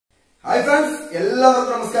Hi friends,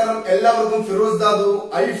 എല്ലാവർക്കും നമസ്കാരം. എല്ലാവർക്കും ഫിറോസ് ദാദു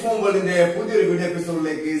ഐഫോൺ വേൾഡിന്റെ പുതിയൊരു വീഡിയോ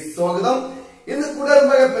എപ്പിസോഡിലേക്ക് സ്വാഗതം. ഇന്ന്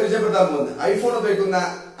കൂടുതലായി പരിചയപ്പെടാൻ പോകുന്നത് ഐഫോൺ ഉപയോഗിക്കുന്ന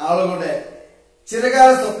ആളുകളുടെ ചിരകാല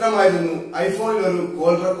സ്വപ്നമായിരുന്നു ഐഫോണിൽ ഒരു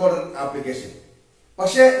കോൾ റെക്കോർഡർ ആപ്ലിക്കേഷൻ.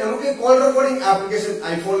 പക്ഷേ നമുക്ക് കോൾ റെക്കോർഡിംഗ് ആപ്ലിക്കേഷൻ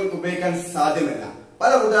ഐഫോണിൽ ഉപയോഗിക്കാൻ സാധ്യമല്ല.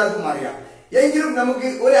 പല കൂട്ടുകാർക്കും അറിയാം. എങ്കിലും നമുക്ക്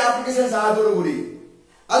ഒരു ആപ്ലിക്കേഷൻ സഹായത്തോടു കൂടി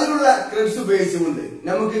അതിനുള്ള ക്രെഡിറ്റ്സ് ഉപയോഗിച്ചുകൊണ്ട്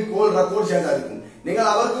നമുക്ക് കോൾ റെക്കോർഡ് ചെയ്യാൻ സാധിക്കും. നിങ്ങൾ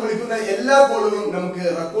അവർക്ക് വിളിക്കുന്ന എല്ലാ കോളുകളും നമുക്ക്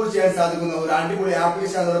റെക്കോർഡ് ചെയ്യാൻ സാധിക്കുന്ന ഒരു അടിപൊളി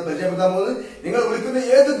ആപ്ലിക്കേഷൻ ആണ് പരിചയപ്പെടുത്താൻ പോകുന്നത്. നിങ്ങൾ വിളിക്കുന്ന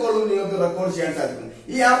ഏത് കോളും നിങ്ങൾക്ക് റെക്കോർഡ് ചെയ്യാൻ സാധിക്കും.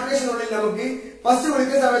 ഈ ആപ്ലിക്കേഷനുള്ളിൽ നമുക്ക് ഫസ്റ്റ്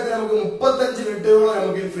വിളിക്കുന്ന സമയത്ത് നമുക്ക് 35 മിനിറ്റോളം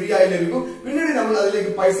നമുക്ക് ഫ്രീ ആയി ലഭിക്കും. പിന്നീട് നമ്മൾ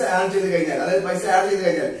അതിലേക്ക് പൈസ ആഡ് ചെയ്ത് കഴിഞ്ഞാൽ, അതായത് പൈസ ആഡ് ചെയ്ത്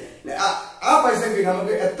കഴിഞ്ഞാൽ ആ പൈസക്ക്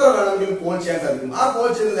നമുക്ക് എത്ര വേണമെങ്കിലും കോൾ ചെയ്യാൻ സാധിക്കും. ആ കോൾ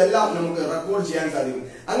ചെയ്യുന്നതെല്ലാം നമുക്ക് റെക്കോർഡ് ചെയ്യാൻ സാധിക്കും.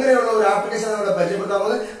 അങ്ങനെയുള്ള ഒരു ആപ്ലിക്കേഷൻ നമ്മുടെ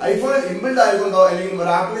പരിചയപ്പെടുത്താൻ ഐഫോണിൽ ഇൻബിൽഡ് ആയിക്കൊണ്ടോ അല്ലെങ്കിൽ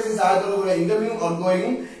ഒരു ആപ്ലിക്കേഷൻ സഹായത്തോടുകൂടി ഇൻകമിംഗും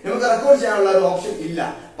ഔട്ട്ഗോയിങ്ങും നമുക്ക് റെക്കോർഡ് ചെയ്യാനുള്ള ഒരു ഓപ്ഷൻ ഇല്ല.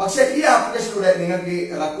 പക്ഷെ ഈ ആപ്ലിക്കേഷനിലൂടെ നിങ്ങൾക്ക്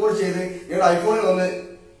റെക്കോർഡ് ചെയ്ത് നിങ്ങളുടെ ഐഫോണിൽ ഒന്ന്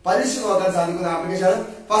പരീക്ഷ നോക്കാൻ സാധിക്കുന്ന ആപ്ലിക്കേഷനാണ്.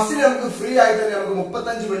 ഫസ്റ്റിൽ നമുക്ക് ഫ്രീ ആയി തന്നെ നമുക്ക്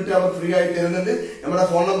 35 മിനിറ്റ് അവർ ഫ്രീ ആയി തരുന്നുണ്ട്. നമ്മുടെ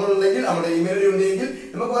ഫോൺ നമ്പർ ഉണ്ടെങ്കിൽ, നമ്മുടെ ഇമെയിൽ ഐഡി ഉണ്ടെങ്കിൽ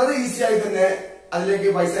നമുക്ക് വളരെ ഈസി ആയി തന്നെ അതിലേക്ക്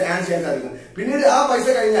പൈസ ആഡ് ചെയ്യാൻ സാധിക്കും. പിന്നീട് ആ പൈസ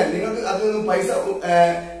കഴിഞ്ഞാൽ നിങ്ങൾക്ക് അതിൽ നിന്നും പൈസ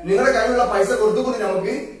നിങ്ങളുടെ കയ്യിലുള്ള പൈസ കൊടുത്തുകൊണ്ട്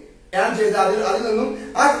നമുക്ക് ആഡ് ചെയ്ത് അതിൽ നിന്നും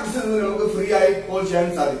ആ ക്രെഡിറ്റ്സിൽ നിന്നും നമുക്ക് ഫ്രീ ആയി കോൾ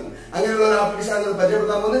ചെയ്യാൻ സാധിക്കും. അങ്ങനെയുള്ള ഒരു ആപ്ലിക്കേഷൻ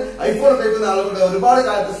പരിചയപ്പെടുത്താൻ പോകുന്നത് ഐഫോൺ ഉപയോഗിക്കുന്ന ആളുകളുടെ ഒരുപാട്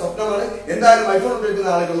കാലത്തെ സ്വപ്നമാണ്. എന്തായാലും ഐഫോൺ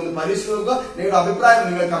ഉപയോഗിക്കുന്ന ആളുകൾ ഒന്ന് പരീക്ഷിച്ച് നോക്കുക. നിങ്ങളുടെ അഭിപ്രായം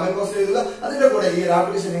നിങ്ങൾ കമന്റ് ബോക്സിൽ എഴുതുക. അതിന്റെ കൂടെ ഈ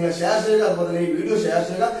ആപ്ലിക്കേഷൻ നിങ്ങൾ ഷെയർ ചെയ്യുക. അതുപോലെ തന്നെ ഈ വീഡിയോ ഷെയർ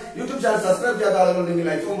ചെയ്യുക. യൂട്യൂബ് ചാനൽ സബ്സ്ക്രൈബ് ചെയ്യാത്ത ആളുകളുണ്ടെങ്കിൽ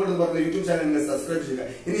ഐഫോൺ വേൾഡ് എന്ന് പറഞ്ഞ യൂട്യൂബ് ചാനൽ നിങ്ങൾ സബ്സ്ക്രൈബ് ചെയ്യുക.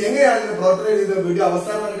 ഇനി എങ്ങനെയാണ് ഇതിന്റെ പ്രവർത്തനം ചെയ്ത വീഡിയോ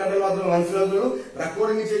അവസാനമായി കണ്ടാൽ മാത്രമേ മനസ്സിലാകുന്നുള്ളൂ.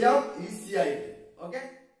 റെക്കോർഡിംഗ് ചെയ്യാം ഈസി ആയിട്ട്. ഓക്കെ,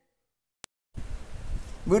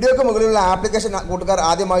 വീഡിയോക്ക് മുകളിലുള്ള ആപ്ലിക്കേഷൻ കൂട്ടുകാർ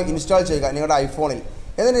ആദ്യമായി ഇൻസ്റ്റാൾ ചെയ്യുക നിങ്ങളുടെ ഐഫോണിൽ.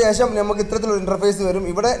 അതിന് ശേഷം നമുക്ക് ഇത്തരത്തിലൊരു ഇന്റർഫേസ് വരും.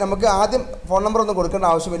 ഇവിടെ നമുക്ക് ആദ്യം ഫോൺ നമ്പർ ഒന്നും കൊടുക്കേണ്ട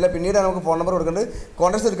ആവശ്യമില്ല. പിന്നീട് നമുക്ക് ഫോൺ നമ്പർ കൊടുക്കേണ്ടത്.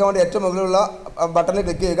 കോൺടാക്ട്സ് എടുക്കാൻ വേണ്ടി ഏറ്റവും മുകളിലുള്ള ബട്ടണിൽ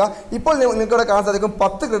ക്ലിക്ക് ചെയ്യുക. ഇപ്പോൾ നിങ്ങൾക്ക് ഇവിടെ കാണാൻ സാധിക്കും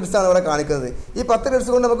 10 ക്രെഡിറ്റ്സ് ആണ് ഇവിടെ കാണിക്കുന്നത്. ഈ 10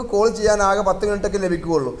 ക്രെഡിറ്റ്സ് കൊണ്ട് നമുക്ക് കോൾ ചെയ്യാൻ ആകെ 10 മിനിറ്റൊക്കെ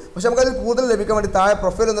ലഭിക്കുകയുള്ളൂ. പക്ഷെ നമുക്കതിൽ കൂടുതൽ ലഭിക്കാൻ വേണ്ടി താഴെ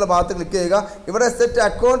പ്രൊഫൈൽ എന്നുള്ള ഭാഗത്ത് ക്ലിക്ക് ചെയ്യുക. ഇവിടെ സെറ്റ്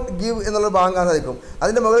അക്കൗണ്ട് ഗീവ് എന്നുള്ള ഭാഗം കാണാൻ സാധിക്കും.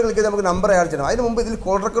 അതിൻ്റെ മുകളിൽ ക്ലിക്ക് ചെയ്ത് നമുക്ക് നമ്പർ ആഡ് ചെയ്യണം. അതിന് മുമ്പ് ഇതിൽ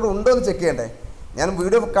കോൾ റെക്കോർഡ് ഉണ്ടോ എന്ന് ചെക്ക് ചെയ്യണ്ടേ. ഞാൻ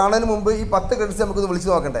വീഡിയോ കാണുന്നതിന് മുമ്പ് ഈ 10 ക്രെഡിറ്റ്സ് നമുക്കൊന്ന് വിളിച്ച്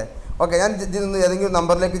നോക്കണ്ടേ. ഓക്കെ, ഞാൻ ഇതിൽ നിന്ന് ഏതെങ്കിലും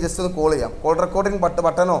നമ്പറിലേക്ക് ജസ്റ്റ് ഒന്ന് കോൾ ചെയ്യാം. കോൾ റെക്കോർഡിംഗ്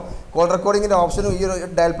ബട്ടനോ കോൾ റെക്കോർഡിങ്ങിൻ്റെ ഓപ്ഷനും ഈ ഒരു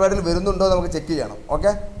ഡയൽ പാഡിൽ വരുന്നുണ്ടോ നമുക്ക് ചെക്ക് ചെയ്യണം.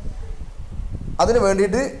 ഓക്കെ, അതിന്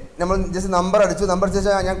വേണ്ടിയിട്ട് നമ്മൾ ജസ്റ്റ് നമ്പർ അടിച്ചു. നമ്പർ അടിച്ച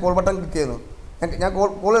ശേഷം ഞാൻ കോൾ ബട്ടൺ ക്ലിക്ക് ചെയ്യുന്നു. ഞാൻ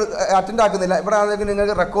കോൾ അറ്റൻഡ് ആക്കുന്നില്ല. ഇവിടെ ആണെങ്കിൽ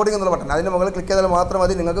നിങ്ങൾക്ക് റെക്കോർഡിംഗ് എന്നുള്ള ബട്ടൺ, അതിൻ്റെ മുകളിൽ ക്ലിക്ക് ചെയ്താൽ മാത്രം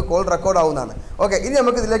മതി നിങ്ങൾക്ക് കോൾ റെക്കോർഡ് ആവുന്നതാണ്. ഓക്കെ, ഇനി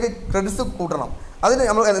നമുക്ക് ഇതിലേക്ക് ക്രെഡിറ്റ്സ് കൂട്ടണം. അതിന്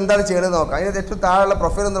നമ്മൾ എന്താണ് ചെയ്യേണ്ടത് നോക്കാം. അതിന് ഏറ്റവും താഴെയുള്ള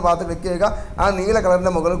പ്രൊഫൈൽ എന്ന ഭാഗത്ത് ക്ലിക്ക് ചെയ്യുക. ആ നീല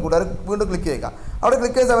കളറിൻ്റെ മുകളിൽ കൂടാതെ വീണ്ടും ക്ലിക്ക് ചെയ്യുക. അവിടെ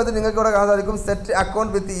ക്ലിക്ക് ചെയ്യുന്ന സമയത്ത് നിങ്ങൾക്ക് ഇവിടെ കാണാൻ സാധിക്കും സെറ്റ്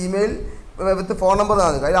അക്കൗണ്ട് വിത്ത് ഇമെയിൽ വിത്ത് ഫോൺ നമ്പർ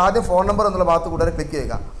നൽകുക. അതിൽ ആദ്യം ഫോൺ നമ്പർ എന്നുള്ള ഭാഗത്ത് കൂടാതെ ക്ലിക്ക്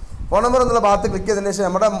ചെയ്യുക. ഫോൺ നമ്പർ എന്നുള്ള ഭാഗത്ത് ക്ലിക്ക് ചെയ്തതിന് ശേഷം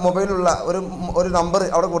നമ്മുടെ മൊബൈലിലുള്ള ഒരു നമ്പർ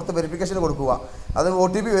അവിടെ കൊടുത്ത് വെരിഫിക്കേഷൻ കൊടുക്കുക. അത്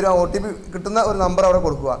OTP വരും. ആ OTP കിട്ടുന്ന ഒരു നമ്പർ അവിടെ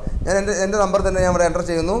കൊടുക്കുക. ഞാൻ എൻ്റെ നമ്പർ തന്നെ ഞാൻ ഇവിടെ എൻ്റർ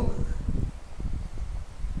ചെയ്യുന്നു.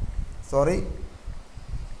 സോറി,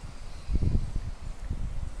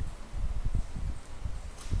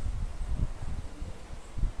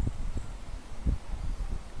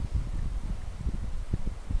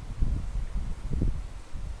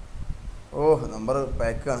 നമ്പർ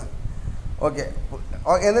പാക്കാണ്. ഓക്കെ,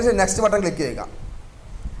 എന്നിട്ട് നെക്സ്റ്റ് ബട്ടൺ ക്ലിക്ക് ചെയ്യുക.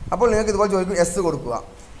 അപ്പോൾ നിങ്ങൾക്ക് ഇതുപോലെ ചോദിക്കും എസ് കൊടുക്കുക.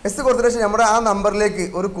 എസ് കൊടുത്തതിന് ശേഷം നമ്മുടെ ആ നമ്പറിലേക്ക്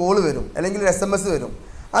ഒരു കോൾ വരും, അല്ലെങ്കിൽ ഒരു SMS വരും.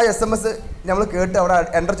 ആ SMS നമ്മൾ കേട്ട് അവിടെ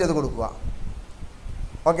എൻ്റർ ചെയ്ത് കൊടുക്കുക.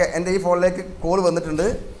 ഓക്കെ, എൻ്റെ ഈ ഫോണിലേക്ക് കോൾ വന്നിട്ടുണ്ട്.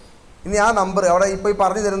 ഇനി ആ നമ്പർ അവിടെ ഇപ്പോൾ ഈ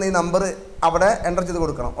പറഞ്ഞു തരുന്ന ഈ നമ്പർ അവിടെ എൻ്റർ ചെയ്ത്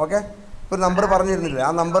കൊടുക്കണം. ഓക്കെ, ഇപ്പോൾ ഒരു നമ്പർ പറഞ്ഞു തരുന്നില്ല,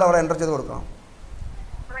 ആ നമ്പർ അവിടെ എൻ്റർ ചെയ്ത് കൊടുക്കണം.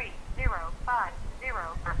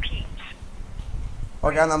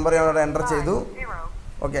 ഓക്കെ, ആ നമ്പർ ഞാൻ അവിടെ എൻ്റർ ചെയ്തു.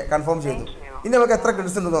 ഓക്കെ, കൺഫേം ചെയ്തു. ഇനി നമുക്ക് എത്ര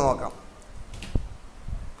ക്രെഡിറ്റ്സ് ഉണ്ടെന്ന് നോക്കാം.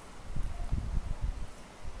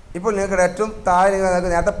 ഇപ്പോൾ നിങ്ങൾക്ക് ഏറ്റവും താഴെ നിങ്ങൾക്ക്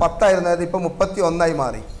നേരത്തെ 10 ആയിരുന്നത് ഇപ്പോൾ 31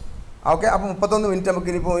 മാറി. ഓക്കെ, അപ്പോൾ 31 മിനിറ്റ്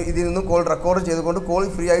നമുക്ക് ഇനിയിപ്പോൾ ഇതിൽ നിന്നും കോൾ റെക്കോർഡ് ചെയ്തുകൊണ്ട് കോൾ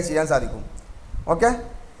ഫ്രീ ആയി ചെയ്യാൻ സാധിക്കും. ഓക്കെ,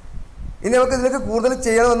 ഇനി നമുക്ക് ഇതിലേക്ക് കൂടുതൽ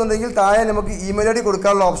ചെയ്യണമെന്നുണ്ടെങ്കിൽ താഴെ നമുക്ക് ഇമെയിൽ ഐ ഡി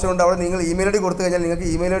കൊടുക്കാനുള്ള ഓപ്ഷൻ ഉണ്ട്. അവിടെ നിങ്ങൾ ഇമെയിൽ ഐ ഡി കൊടുത്തു കഴിഞ്ഞാൽ നിങ്ങൾക്ക്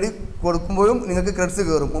ഇമെയിൽ ഐ ഡി കൊടുക്കുമ്പോഴും നിങ്ങൾക്ക് ക്രെഡിറ്റ്സ്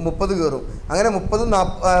കയറും, 30 കയറും. അങ്ങനെ 30,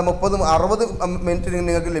 40, 60 മിനിറ്റ്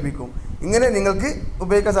നിങ്ങൾക്ക് ലഭിക്കും. ഇങ്ങനെ നിങ്ങൾക്ക്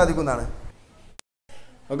ഉപയോഗിക്കാൻ സാധിക്കുന്നതാണ്.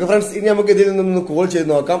 ഓക്കെ ഫ്രണ്ട്സ്, ഇനി നമുക്ക് ഇതിൽ നിന്നൊന്ന് കോൾ ചെയ്ത്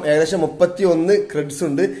നോക്കാം. ഏകദേശം 31 ക്രെഡിറ്റ്സ്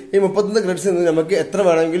ഉണ്ട്. ഈ 31 ക്രെഡിറ്റ്സ് നിന്ന് നമുക്ക് എത്ര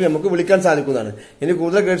വേണമെങ്കിലും നമുക്ക് വിളിക്കാൻ സാധിക്കുന്നതാണ്. ഇനി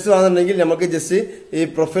കൂടുതൽ ക്രെഡിറ്റ്സ് വേണമെന്നുണ്ടെങ്കിൽ നമുക്ക് ജസ്റ്റ് ഈ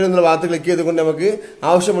പ്രൊഫൈൽ എന്നുള്ള ഭാഗത്ത് ക്ലിക്ക് ചെയ്തുകൊണ്ട് നമുക്ക്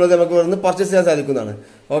ആവശ്യമുള്ളത് നമുക്ക് വരുന്ന പർച്ചേസ് ചെയ്യാൻ സാധിക്കുന്നതാണ്.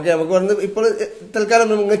 ഓക്കെ, നമുക്ക് വരുന്നത് ഇപ്പോൾ തൽക്കാലം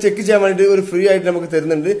നമുക്ക് ചെക്ക് ചെയ്യാൻ വേണ്ടിയിട്ട് ഒരു ഫ്രീ ആയിട്ട് നമുക്ക്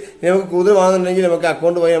തരുന്നുണ്ട്. ഇനി നമുക്ക് കൂടുതൽ വേണമെന്നുണ്ടെങ്കിൽ നമുക്ക്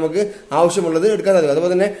അക്കൗണ്ട് വഴി നമുക്ക് ആവശ്യമുള്ളത് എടുക്കാൻ സാധിക്കും.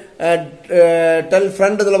 അതുപോലെ തന്നെ ടെൽ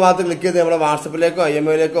ഫ്രണ്ട് എന്നുള്ള ഭാഗത്ത് ക്ലിക്ക് ചെയ്ത് നമ്മുടെ വാട്സപ്പിലേക്കോ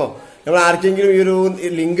ഇമെയിലേക്കോ നമ്മൾ ആർക്കെങ്കിലും ഈ ഒരു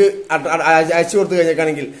ലിങ്ക് അയച്ചു കൊടുത്തു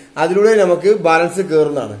കഴിഞ്ഞേക്കാണെങ്കിൽ അതിലൂടെ നമുക്ക് ബാലൻസ്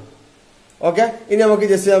കയറുന്നതാണ്. ഓക്കെ, ഇനി നമുക്ക്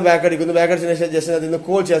ജസ്റ്റ് ബാക്ക് അടിക്കുന്നു. ബാക്ക് അടിച്ചതിന് ശേഷം ജസ്റ്റ് അതിൽ നിന്ന്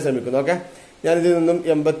കോൾ ചെയ്യാൻ ശ്രമിക്കുന്നു. ഓക്കെ, ഞാനിതിൽ നിന്നും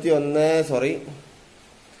 81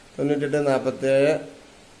 9847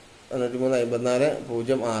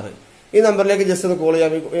 9354 ഈ നമ്പറിലേക്ക് ജസ്റ്റ് ഒന്ന് കോൾ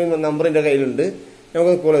ചെയ്യാം. ഈ നമ്പർ എൻ്റെ കയ്യിലുണ്ട്,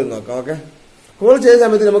 നമുക്കൊന്ന് കോൾ ചെയ്ത് നോക്കാം. ഓക്കെ, കോൾ ചെയ്ത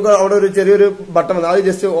സമയത്ത് നമുക്ക് അവിടെ ഒരു ചെറിയൊരു ബട്ടൺ വന്നു, അത്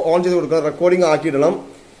ജസ്റ്റ് ഓൺ ചെയ്ത് കൊടുക്കണം. റെക്കോർഡിംഗ് ആക്കിയിടണം.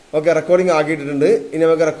 ഓക്കെ, റെക്കോർഡിംഗ് ആക്കിയിട്ടുണ്ട്. ഇനി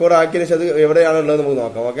നമുക്ക് റെക്കോർഡ് ആക്കിയതിന് ശേഷം അത് എവിടെയാണുള്ളത് നമുക്ക്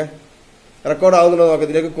നോക്കാം. ഓക്കെ, റെക്കോർഡ് ആവുന്നുണ്ടോ നോക്കാം,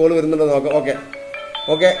 ഇതിലേക്ക് കോൾ വരുന്നുണ്ടോ നോക്കാം. ഓക്കെ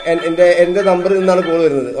ഓക്കെ, എൻ്റെ നമ്പറിൽ നിന്നാണ് കോൾ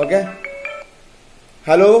വരുന്നത്. ഓക്കെ,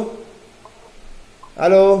 ഹലോ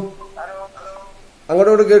ഹലോ,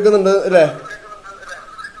 അങ്ങോട്ടോട്ട് കേൾക്കുന്നുണ്ട് അല്ലേ?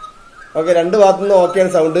 ഓക്കെ, രണ്ട് ഭാഗത്തുനിന്ന്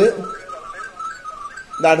ഓക്കെയാണ് സൗണ്ട്.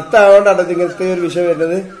 ഇത് അടുത്തായതുകൊണ്ടാണ് ഇങ്ങനത്തെ ഒരു വിഷയം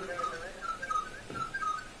വരുന്നത്.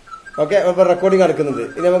 ഓക്കെ, അപ്പൊ റെക്കോർഡിംഗ് നടക്കുന്നുണ്ട്.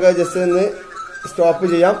 ഇനി നമുക്ക് ജസ്റ്റ് ഒന്ന് സ്റ്റോപ്പ്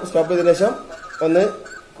ചെയ്യാം. സ്റ്റോപ്പ് ചെയ്തതിനു ശേഷം ഒന്ന്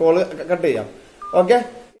കോള് കട്ട് ചെയ്യാം. ഓക്കെ,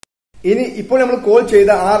 ഇനി ഇപ്പോൾ നമ്മൾ കോൾ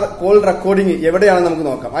ചെയ്ത ആ കോൾ റെക്കോർഡിംഗ് എവിടെയാണെന്ന് നമുക്ക്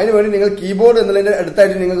നോക്കാം. അതിനുവേണ്ടി നിങ്ങൾ കീബോർഡ് എന്നുള്ളതിന്റെ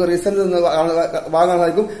അടുത്തായിട്ട് നിങ്ങൾക്ക് റീസെന്റ് ഭാഗം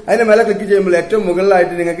സാധിക്കും. അതിന്റെ മേലെ ക്ലിക്ക് ചെയ്യുമ്പോൾ ഏറ്റവും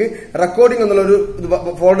മുകളിലായിട്ട് നിങ്ങൾക്ക് റെക്കോർഡിംഗ് എന്നുള്ളൊരു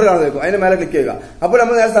ഫോൾഡർ കാണാൻ സാധിക്കും. അതിന്റെ മേലെ ക്ലിക്ക് ചെയ്യുക. അപ്പോൾ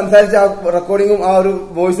നമ്മൾ നേരെ സംസാരിച്ച ആ റെക്കോർഡിംഗും ആ ഒരു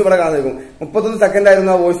വോയിസും ഇവിടെ കാണാൻ സാധിക്കും. 31 സെക്കൻഡ്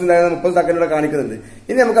ആയിരുന്നു ആ വോയിസ് ഉണ്ടായിരുന്നത്, 30 സെക്കൻഡ് ഇവിടെ കാണിക്കുന്നുണ്ട്.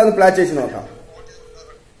 ഇനി നമുക്കത് പ്ലേ ചെയ്ത് നോക്കാം.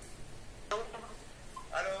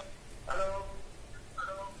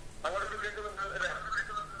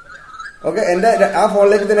 ഓക്കെ, എന്റെ ആ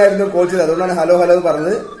ഫോണിലേക്ക് തന്നെ ആയിരുന്നു കോൾ ചെയ്തത്, അതുകൊണ്ടാണ് ഹലോ ഹലോ എന്ന്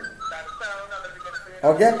പറഞ്ഞത്.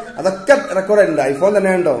 ഓക്കെ, അതൊക്കെ റെക്കോർഡ് ആയിട്ടുണ്ട്. ഐഫോൺ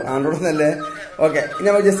തന്നെ ഉണ്ടോ, ആൻഡ്രോയിഡ് തന്നെയല്ലേ? ഓക്കെ, ഇനി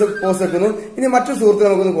നമ്മൾ ജസ്റ്റ് പോസ്റ്റ് വെക്കുന്നു. ഇനി മറ്റൊരു സുഹൃത്ത്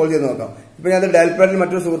നമുക്കൊന്ന് കോൾ ചെയ്ത് നോക്കാം. ഇപ്പൊ ഞാൻ ഡയൽ പാഡിൽ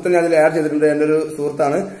മറ്റൊരു സുഹൃത്തിനെ അതിൽ ആഡ് ചെയ്തിട്ടുണ്ട്. എന്റെ ഒരു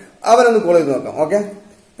സുഹൃത്താണ്, അവനൊന്ന് കോൾ ചെയ്ത് നോക്കാം. ഓക്കെ,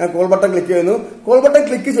 ഞാൻ കോൾ ബട്ടൺ ക്ലിക്ക് ചെയ്യുന്നു. കോൾ ബട്ടൺ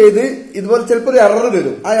ക്ലിക്ക് ചെയ്ത് ഇതുപോലെ ചിലപ്പോൾ ഒരു എറർ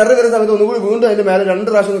വരും. ആ എറർ വരുന്ന സമയത്ത് ഒന്നുകൂടി വീണ്ടും അതിന്റെ മേലെ 2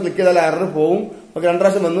 പ്രാവശ്യം ഒന്ന് ക്ലിക്ക് ചെയ്താൽ എറർ പോവും. ഓക്കെ, 2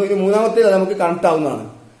 പ്രാവശ്യം വന്നു. ഇനി മൂന്നാമത്തെ നമുക്ക് കണക്ട് ആവുന്നതാണ്.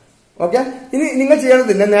 ഓക്കെ, ഇനി നിങ്ങൾ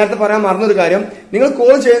ചെയ്യേണ്ടതില്ല, നേരത്തെ പറയാൻ മറന്നൊരു കാര്യം, നിങ്ങൾ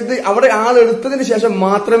കോൾ ചെയ്ത് അവിടെ ആൾ എടുത്തതിന് ശേഷം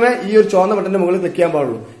മാത്രമേ ഈ ഒരു ചുവന്ന ബട്ടന്റെ മുകളിൽ ക്ലിക്ക് ചെയ്യാൻ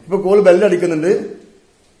പാടുള്ളൂ. ഇപ്പൊ കോൾ ബെല്ലടിക്കുന്നുണ്ട്.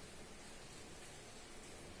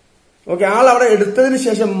 ഓക്കെ, ആൾ അവിടെ എടുത്തതിന്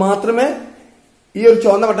ശേഷം മാത്രമേ ഈ ഒരു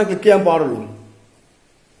ചുവന്ന ബട്ടൺ ക്ലിക്ക് ചെയ്യാൻ പാടുള്ളൂ.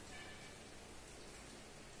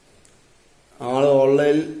 ആള്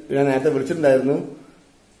ഓൺലൈനിൽ ഞാൻ നേരത്തെ വിളിച്ചിട്ടുണ്ടായിരുന്നു,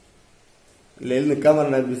 ലൈനിൽ നിൽക്കാൻ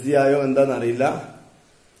പറഞ്ഞ ബിസി ആയോ എന്താന്ന് അറിയില്ല.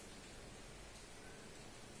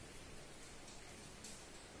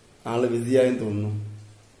 ആള് ബിസിയായെന്ന് തോന്നുന്നു.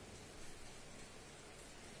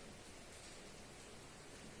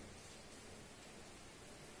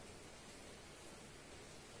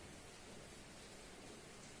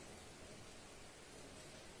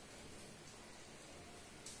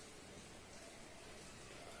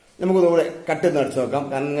 നമുക്കൊന്നുകൂടെ കട്ട് ചെയ്ത് അടിച്ചു നോക്കാം.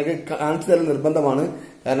 കാരണം നിങ്ങൾക്ക് കാണിച്ചു തരൽ നിർബന്ധമാണ്.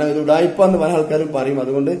 കാരണം ഇത് ഉടായിപ്പാന്ന് പല ആൾക്കാരും പറയും.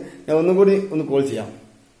 അതുകൊണ്ട് ഞാൻ ഒന്നും കൂടി ഒന്ന് കോൾ ചെയ്യാം.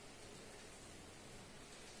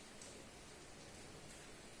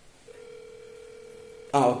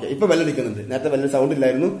 ഓക്കെ, ഇപ്പൊ ബെല്ലടിക്കുന്നുണ്ട്. നേരത്തെ ബെല്ലിൽ സൗണ്ട്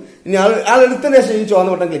ഇല്ലായിരുന്നു. ഇനി ആൾ എടുത്തതിന് ശേഷം ഈ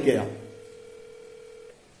ചുവന്ന ബട്ടൺ ക്ലിക്ക് ചെയ്യാം.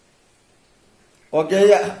 ഓക്കെ,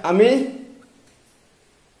 അമി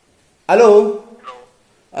ഹലോ,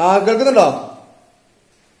 കേൾക്കുന്നുണ്ടോ?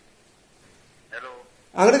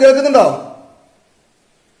 അങ്ങോട്ട് കേൾക്കുന്നുണ്ടോ?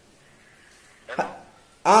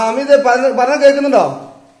 അമി ഇത് പറഞ്ഞ കേൾക്കുന്നുണ്ടോ?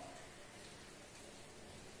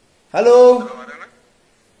 ഹലോ,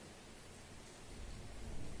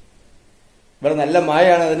 ഇവിടെ നല്ല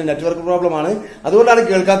മഴയാണ്, അതിന്റെ നെറ്റ്വർക്ക് പ്രോബ്ലം ആണ്, അതുകൊണ്ടാണ്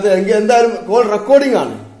കേൾക്കാത്തത്. എങ്കിൽ എന്തായാലും കോൾ റെക്കോർഡിംഗ്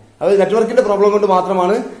ആണ്, അത് നെറ്റ്വർക്കിന്റെ പ്രോബ്ലം കൊണ്ട്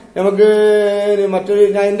മാത്രമാണ്. നമുക്ക് മറ്റൊരു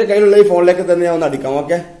ഞാൻ എന്റെ കയ്യിലുള്ള ഈ ഫോണിലേക്ക് തന്നെ ഞാൻ ഒന്ന് അടിക്കാം.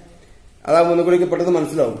 ഓക്കെ, അതാകുമ്പോൾ ഒന്നുകൂടി പെട്ടെന്ന്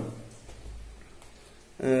മനസ്സിലാവും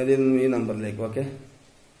ഈ നമ്പറിലേക്ക്. ഓക്കെ,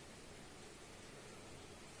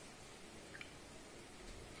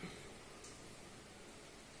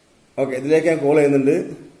 ഓക്കെ, ഇതിലേക്ക് ഞാൻ കോൾ ചെയ്യുന്നുണ്ട്.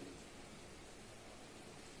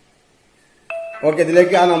 ഓക്കെ,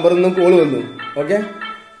 ഇതിലേക്ക് ആ നമ്പറിൽ നിന്നും കോൾ വന്നു. ഓക്കെ,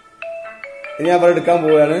 ഇനി ഞാൻ അവിടെ എടുക്കാൻ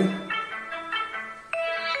പോവുകയാണ്.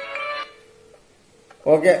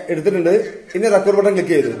 ഓക്കെ, എടുത്തിട്ടുണ്ട്. ഇനി റെക്കോർഡ് ബട്ടൺ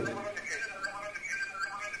ക്ലിക്ക് ചെയ്തു.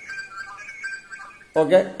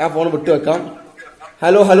 ഓക്കെ, ആ ഫോൺ വിട്ടു വെക്കാം.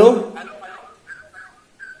 Hello hello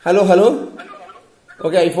hello hello.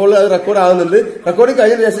 Okay, ഐഫോണിൽ അത് റെക്കോർഡ് ആകുന്നുണ്ട്. റെക്കോർഡിംഗ്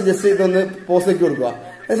കഴിഞ്ഞതിന് ശേഷം ജസ്റ്റ് ഇതൊന്ന് പോസ്റ്റിലേക്ക് കൊടുക്കുക,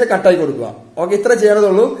 അതിനുശേഷം കട്ടായി കൊടുക്കുക. ഓക്കെ, ഇത്ര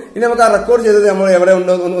ചെയ്യണതുള്ളൂ. ഇനി നമുക്ക് ആ റെക്കോർഡ് ചെയ്തത് നമ്മൾ എവിടെ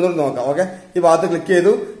ഉണ്ടോ ഒന്നുകൂടി നോക്കാം. ഓക്കെ, ഈ ഭാഗത്ത് ക്ലിക്ക്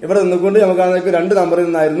ചെയ്തു. ഇവിടെ നിന്നുകൊണ്ട് നമുക്ക് 2 നമ്പറിൽ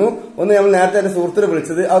നിന്നായിരുന്നു. ഒന്ന് നമ്മൾ നേരത്തെ എന്റെ സുഹൃത്തിനെ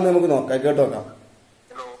വിളിച്ചത്, അത് നമുക്ക് നോക്കാം, കേട്ട് നോക്കാം.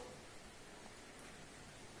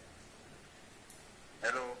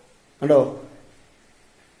 ഉണ്ടോ?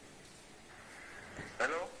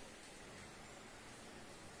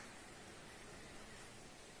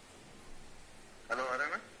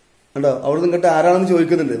 ഉണ്ടോ? അവിടുന്ന് ഇങ്ങോട്ട് ആരാണെന്ന്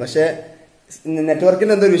ചോദിക്കുന്നുണ്ട്. പക്ഷെ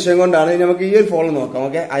നെറ്റ്വർക്കിന്റെ എന്തോ വിഷയം കൊണ്ടാണ്. നമുക്ക് ഈ ഒരു ഫോണിൽ നോക്കാം.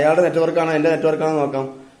 ഓക്കെ, അയാളുടെ നെറ്റ്വർക്കാണോ എന്റെ നെറ്റ്വർക്കാണോ നോക്കാം.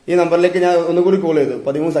 ഈ നമ്പറിലേക്ക് ഞാൻ ഒന്നുകൂടി കോൾ ചെയ്തു,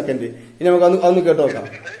 13 സെക്കൻഡ്. ഇനി നമുക്ക് അതൊന്ന് കേട്ട് നോക്കാം.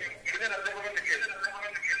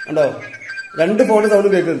 ഉണ്ടോ? 2 ഫോണിൽ സൗണ്ട്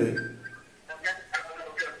കേൾക്കുന്നുണ്ട്.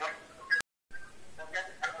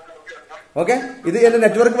 ഓക്കെ, ഇത് എന്റെ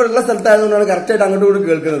നെറ്റ്വർക്ക് ഉള്ള സ്ഥലത്തായതുകൊണ്ടാണ് കറക്റ്റ് ആയിട്ട് അങ്ങോട്ട് കൂടി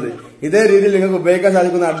കേൾക്കുന്നത്. ഇതേ രീതിയിൽ നിങ്ങൾക്ക് ഉപയോഗിക്കാൻ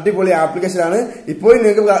സാധിക്കുന്ന അടിപൊളി ആപ്ലിക്കേഷൻ ആണ്. ഇപ്പോഴും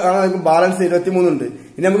നിങ്ങൾക്ക് കാണാൻ ബാലൻസ് 23 ഉണ്ട്.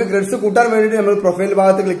 ഇനി നമുക്ക് ക്രെഡിറ്റ്സ് കൂട്ടാൻ വേണ്ടിയിട്ട് നമ്മൾ പ്രൊഫൈൽ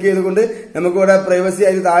ഭാഗത്ത് ക്ലിക്ക് ചെയ്തുകൊണ്ട് നമുക്ക് ഇവിടെ പ്രൈവസി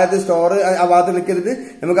ആയിട്ട് താഴത്തെ സ്റ്റോർ ആ ഭാഗത്ത് ക്ലിക്ക് ചെയ്തിട്ട്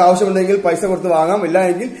നമുക്ക് ആവശ്യമുണ്ടെങ്കിൽ പൈസ കൊടുത്ത് വാങ്ങാം.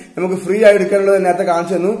 ഇല്ലെങ്കിൽ നമുക്ക് ഫ്രീ ആയി എടുക്കാനുള്ളത് നേരത്തെ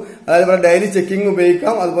കാണിച്ചു തന്നു. അതായത് ഇവിടെ ഡെയിലി ചെക്കിംഗ്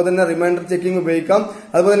ഉപയോഗിക്കാം, അതുപോലെ തന്നെ റിമൈൻഡർ ചെക്കിംഗ് ഉപയോഗിക്കാം,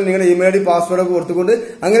 അതുപോലെ തന്നെ നിങ്ങളുടെ ഇമെയിൽ പാസ്വേഡ് ഒക്കെ കൊടുത്തുകൊണ്ട്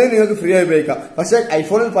അങ്ങനെ നിങ്ങൾക്ക് ഫ്രീ ആയി ഉപയോഗിക്കാം. പക്ഷെ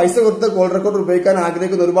ഐഫോണിൽ പൈസ കൊടുത്ത് കോൾ റെക്കോർഡർ ഉപയോഗിക്കാൻ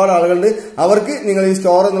ആഗ്രഹിക്കുന്ന ഒരുപാട് ആളുകളുണ്ട്. അവർക്ക് നിങ്ങൾ ഈ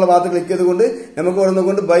സ്റ്റോർ എന്നുള്ള ഭാഗത്ത് ക്ലിക്ക് ചെയ്തുകൊണ്ട് നമുക്ക്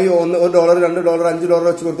കൊടുത്തുകൊണ്ട് ബൈ $1, $2, $5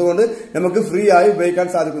 വെച്ച് കൊടുത്തുകൊണ്ട് നമുക്ക് ഫ്രീ ആയി ഉപയോഗിക്കാൻ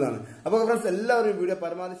സാധിക്കുന്നതാണ്. അപ്പോൾ ഫ്രണ്ട്സ് എല്ലാവരും വീഡിയോ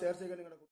പരമാവധി ഷെയർ ചെയ്യുക.